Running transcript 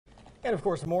And of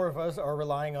course, more of us are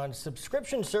relying on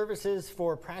subscription services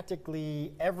for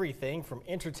practically everything from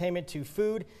entertainment to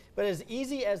food. But as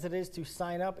easy as it is to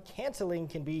sign up, canceling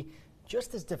can be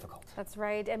just as difficult. That's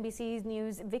right. NBC's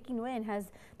News' Vicki Nguyen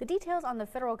has the details on the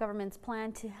federal government's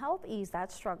plan to help ease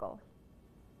that struggle.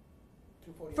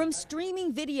 From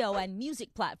streaming video and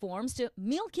music platforms to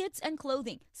meal kits and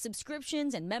clothing,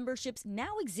 subscriptions and memberships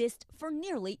now exist for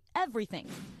nearly everything.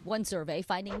 One survey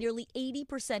finding nearly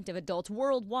 80% of adults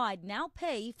worldwide now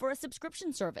pay for a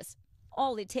subscription service.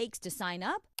 All it takes to sign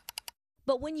up.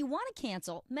 But when you want to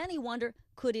cancel, many wonder,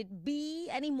 could it be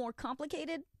any more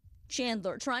complicated?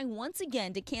 Chandler trying once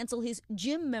again to cancel his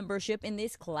gym membership in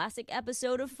this classic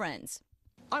episode of Friends.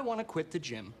 I want to quit the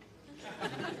gym.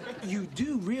 You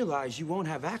do realize you won't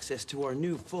have access to our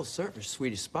new full-service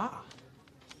Swedish spa.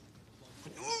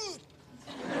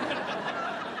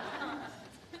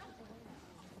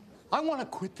 I want to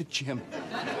quit the gym.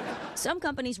 Some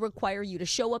companies require you to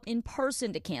show up in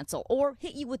person to cancel or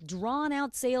hit you with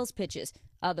drawn-out sales pitches.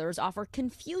 Others offer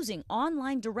confusing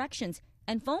online directions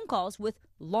and phone calls with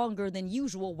longer than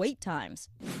usual wait times.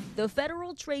 The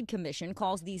Federal Trade Commission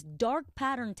calls these dark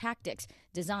pattern tactics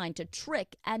designed to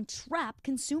trick and trap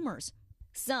consumers.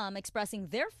 Some expressing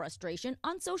their frustration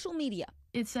on social media.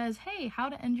 It says, hey, how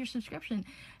to end your subscription.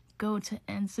 Go to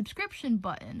end subscription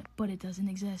button, but it doesn't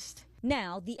exist.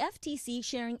 Now, the FTC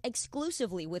sharing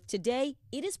exclusively with Today,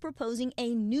 it is proposing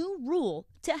a new rule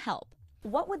to help.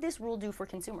 What would this rule do for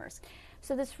consumers?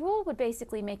 So this rule would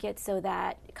basically make it so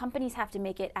that companies have to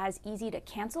make it as easy to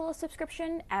cancel a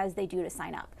subscription as they do to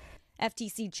sign up.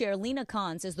 FTC Chair Lena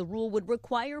Khan says the rule would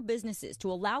require businesses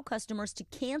to allow customers to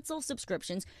cancel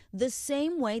subscriptions the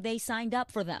same way they signed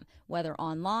up for them, whether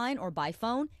online or by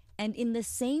phone, and in the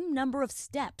same number of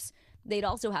steps. They'd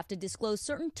also have to disclose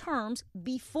certain terms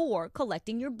before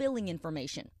collecting your billing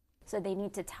information. So they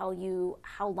need to tell you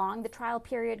how long the trial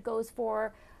period goes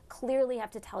for, clearly have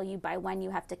to tell you by when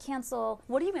you have to cancel.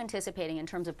 What are you anticipating in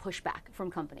terms of pushback from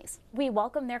companies? We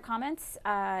welcome their comments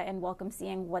and welcome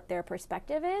seeing what their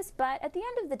perspective is, but at the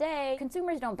end of the day,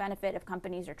 consumers don't benefit if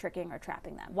companies are tricking or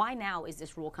trapping them. Why now is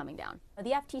this rule coming down?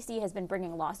 The FTC has been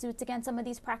bringing lawsuits against some of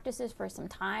these practices for some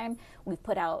time. We've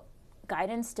put out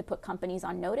guidance to put companies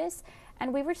on notice,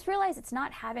 and we've just realized it's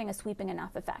not having a sweeping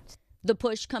enough effect. The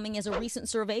push coming as a recent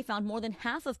survey found more than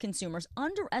half of consumers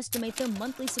underestimate their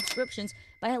monthly subscriptions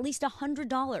by at least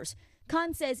 $100.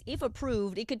 Khan says if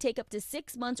approved, it could take up to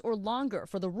 6 months or longer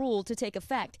for the rule to take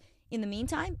effect. In the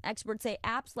meantime, experts say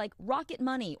apps like Rocket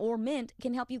Money or Mint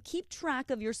can help you keep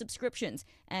track of your subscriptions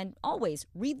and always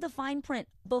read the fine print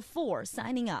before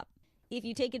signing up. If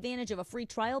you take advantage of a free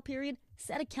trial period,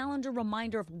 set a calendar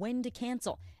reminder of when to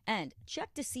cancel and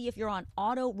check to see if you're on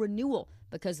auto renewal,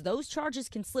 because those charges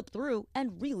can slip through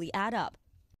and really add up.